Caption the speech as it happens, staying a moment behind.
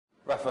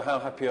Rafa, how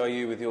happy are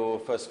you with your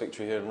first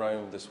victory here in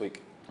Rome this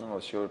week? Oh,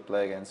 sure,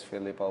 play against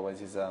Philip always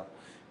is a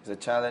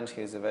challenge.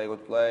 He's a very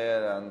good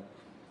player, and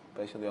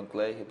especially on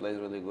clay, he plays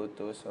really good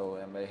too. So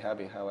I'm very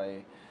happy how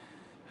I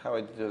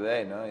did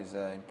today. No, it's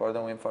an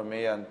important win for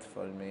me, and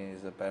for me,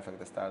 it's the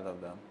perfect start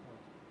of the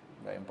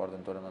very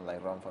important tournament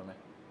like Rome for me.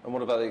 And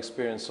what about the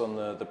experience on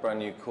the brand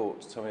new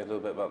court? Tell me a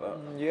little bit about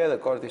that. Yeah, the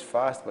court is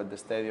fast, but the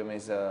stadium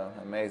is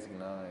amazing.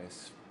 No,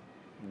 it's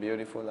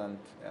beautiful, and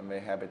I'm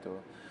very happy to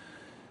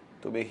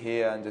be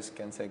here, and just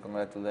can say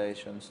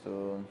congratulations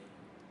to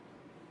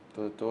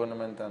the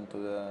tournament and to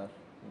the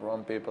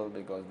Rome people,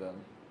 because the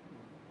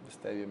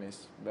stadium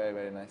is very,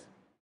 very nice.